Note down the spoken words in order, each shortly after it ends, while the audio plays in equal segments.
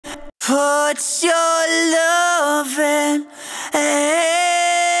put your loving hand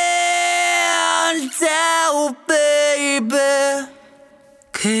out, baby,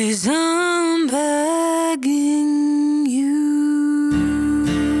 'cause I'm begging you.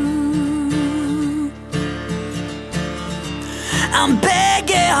 I'm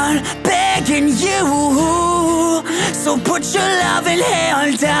begging you. So put your loving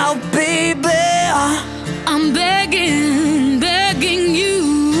hand out, baby. I'm begging you.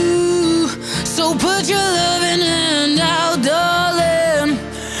 So put your loving hand out, darling.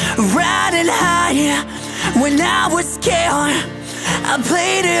 Riding high when I was scared, I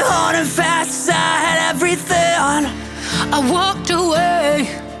played it hard and fast, I had everything. I walked away,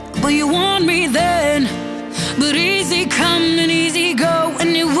 but you warned me then. But easy come and easy go, and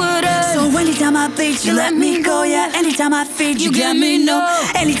it wouldn't. So anytime I beat you, let me go, yeah. Anytime I feed you, get me no.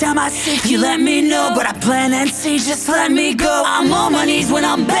 Anytime I sick, you let me know. But I plan and see, just let me go. I'm on my knees when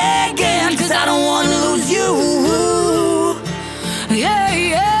I'm begging, 'cause I don't wanna lose you. Yeah,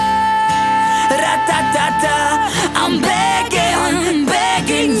 yeah. Ra-ta-ta-ta. I'm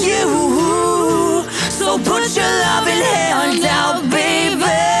begging you. So put your loving hand out,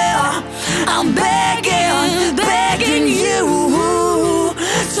 baby. I'm begging you.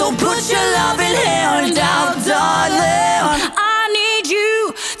 So put your loving hand out, darling. I need you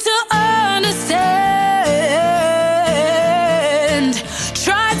to understand.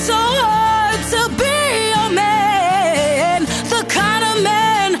 Tried so hard to be your man, the kind of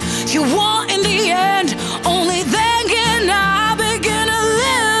man you want in the end. Only then can I begin to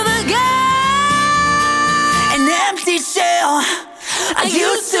live again. An empty shell I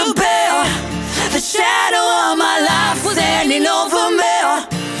used to bear. The shadow of my life was hanging over me.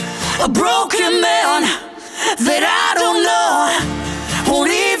 A broken man that I don't know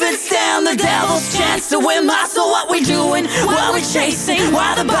won't even stand the devil's chance to win my. So what we doing? Why we chasing? Why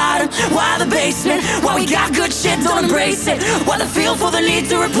the bottom? Why the basement? Why we got good shit, don't embrace it? Why the feel for the need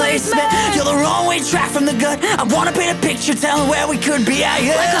to replace me? You're the wrong way track from the gut. I wanna paint a picture telling where we could be at,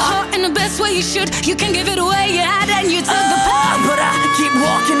 yeah. Like a heart in the best way you should. You can give it away, yeah, then you took the part. But I keep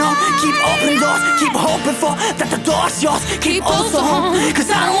walking on, keep open doors, keep hoping for that the door's yours. Keep also home, 'cause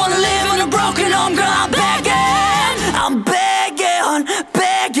I don't wanna live in a broken home, girl. I'm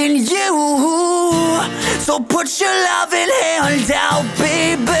begging you. So put your loving hand out, baby.